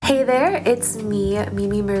Hey there, it's me,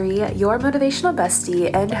 Mimi Marie, your motivational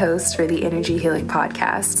bestie and host for the InnerG Healing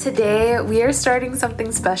Podcast. Today, we are starting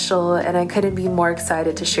something special and I couldn't be more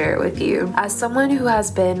excited to share it with you. As someone who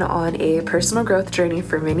has been on a personal growth journey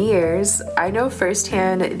for many years, I know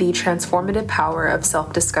firsthand the transformative power of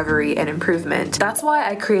self-discovery and improvement. That's why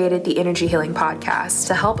I created the InnerG Healing Podcast,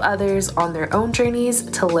 to help others on their own journeys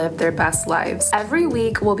to live their best lives. Every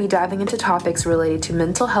week, we'll be diving into topics related to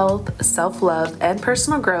mental health, self-love, and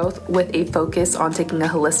personal growth with a focus on taking a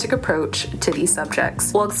holistic approach to these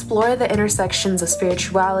subjects. We'll explore the intersections of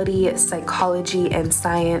spirituality, psychology, and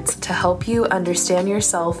science to help you understand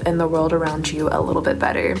yourself and the world around you a little bit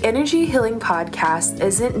better. InnerG Healing Podcast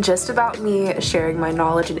isn't just about me sharing my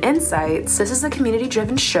knowledge and insights. This is a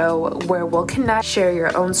community-driven show where we'll connect, share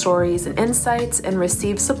your own stories and insights, and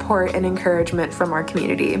receive support and encouragement from our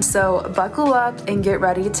community. So buckle up and get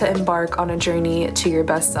ready to embark on a journey to your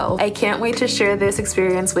best self. I can't wait to share this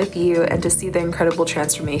experience with you and to see the incredible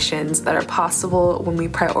transformations that are possible when we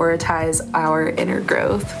prioritize our inner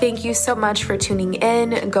growth. Thank you so much for tuning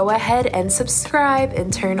in. Go ahead and subscribe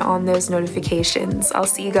and turn on those notifications. I'll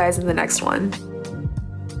see you guys in the next one.